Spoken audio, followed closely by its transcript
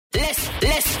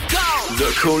Let's go.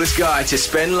 The coolest guy to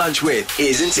spend lunch with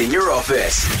isn't in your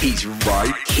office. He's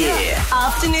right here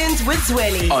Afternoons with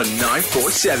Zweli. on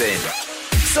 947.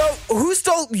 So, who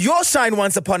stole your shine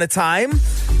once upon a time?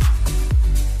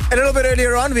 A little bit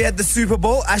earlier on, we had the Super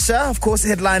Bowl. Usher, of course,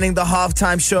 headlining the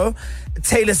halftime show.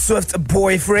 Taylor Swift's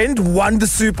boyfriend won the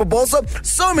Super Bowl.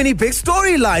 So many big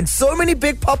storylines, so many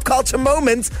big pop culture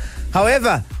moments.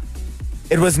 However,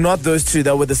 it was not those two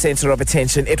that were the center of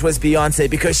attention. It was Beyoncé,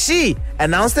 because she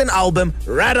announced an album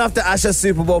right after Usher's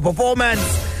Super Bowl performance.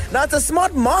 Now, it's a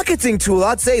smart marketing tool,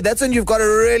 I'd say. That's when you've got a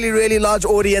really, really large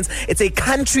audience. It's a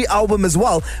country album as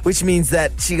well, which means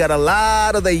that she got a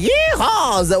lot of the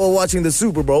yeehaws that were watching the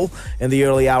Super Bowl in the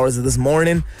early hours of this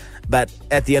morning. But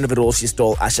at the end of it all, she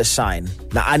stole Usher's shine.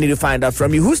 Now, I need to find out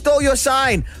from you, who stole your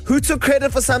shine? Who took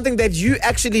credit for something that you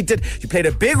actually did? You played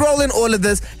a big role in all of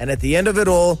this, and at the end of it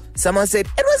all, someone said,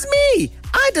 it was me.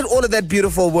 I did all of that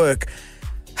beautiful work.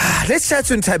 Let's chat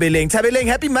to Tabeleng. Tabeleng,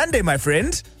 happy Monday, my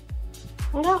friend.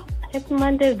 No, happy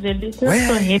Monday, Zweli. It's not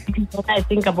so happy when I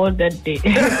think about that day.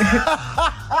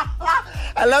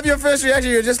 I love your first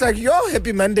reaction. You're just like, yo,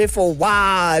 happy Monday for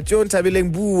what? John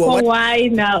Tabeleng Boo. For why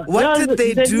now? What did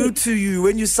they do to you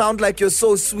when you sound like you're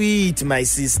so sweet, my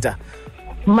sister?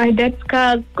 My dad's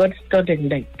car got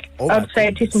stolen,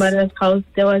 outside his mother's house.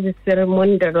 There was a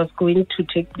ceremony that was going to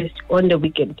take place on the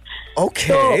weekend.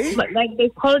 Okay. So, they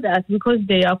called us because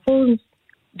their phones,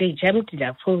 they jammed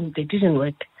their phones. They didn't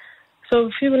work. So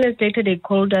a few minutes later, they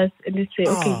called us and they said,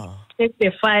 okay, check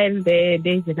the file.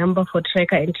 There's a number for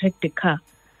tracker and track the car.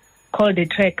 Call the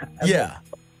tracker. Yeah.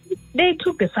 They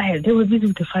took the file. They were busy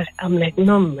with the file. I'm like,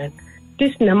 no, man.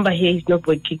 This number here is not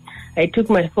working. I took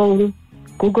my phone,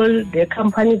 Google the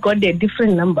company, got a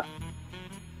different number.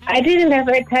 I didn't have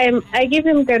a time. I gave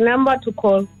him the number to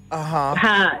call.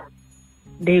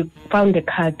 They found the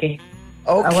car again.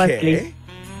 Okay. I was late.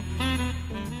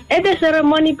 At the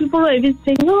ceremony, people were just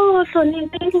saying, oh, Sonny,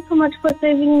 thank you so much for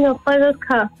saving your father's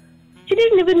car. She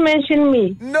didn't even mention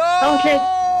me. No! I was like,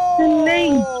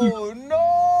 thank you. No!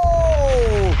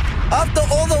 After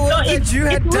all the work that you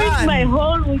had it done. ruined my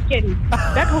whole weekend.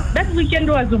 That weekend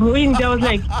was ruined. I was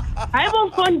like, I'm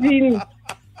on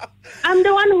I'm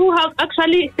the one who have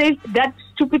actually saved that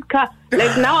stupid car.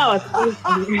 Like, now I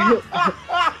was...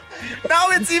 Now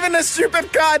it's even a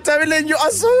stupid car, Tabeleng. You are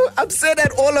so upset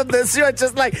at all of this. You are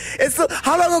just like,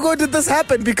 how long ago did this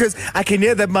happen? Because I can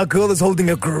hear that my girl is holding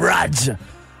a grudge.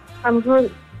 I'm from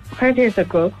 5 years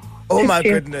ago. Oh my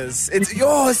goodness. It's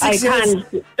your 6 years.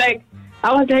 Can't.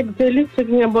 I was really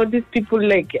talking about these people.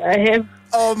 I have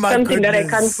something that I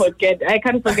can't forget. I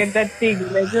can't forget that thing.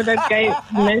 That guy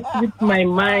messed with my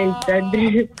mind that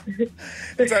day.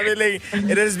 Tabeleng,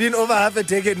 it has been over half a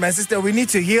decade, my sister. We need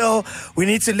to heal. We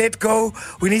need to let go.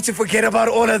 We need to forget about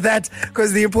all of that,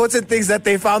 because the important thing is that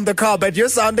they found the car. But you're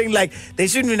sounding like they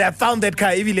shouldn't even have found that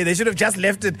car, Evile. They should have just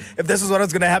left it if this was what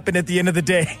was going to happen at the end of the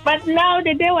day. But now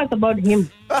the day was about him.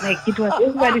 It was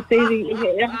everybody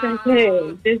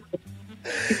saying,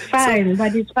 it's fine,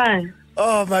 but it's fine.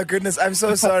 Oh my goodness, I'm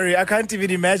so sorry. I can't even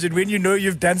imagine when you know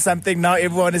you've done something. Now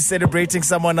everyone is celebrating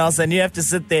someone else and you have to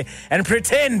sit there and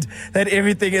pretend that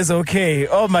everything is okay.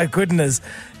 Oh my goodness.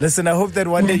 Listen, I hope that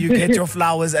one day you get your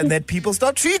flowers and that people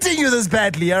stop treating you this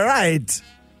badly, all right?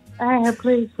 I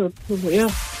pray so too,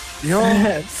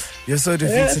 yeah. You're so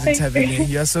defeated, Tabeleng.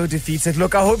 You're so defeated.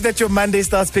 Look, I hope that your Monday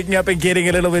starts picking up and getting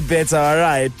a little bit better, all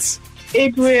right?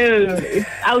 It will. It's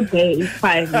out there. It's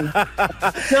fine.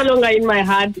 It's no longer in my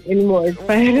heart anymore. It's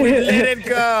fine. We let it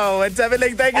go. And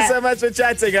Tabeleng, thank you so much for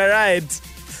chatting, all right?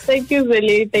 Thank you,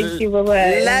 Zweli. Thank you.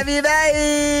 Bye-bye. Love you, bye.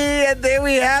 And there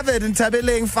we have it. And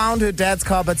Tabeleng found her dad's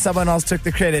car, but someone else took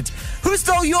the credit. Who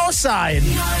stole your shine?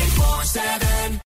 947.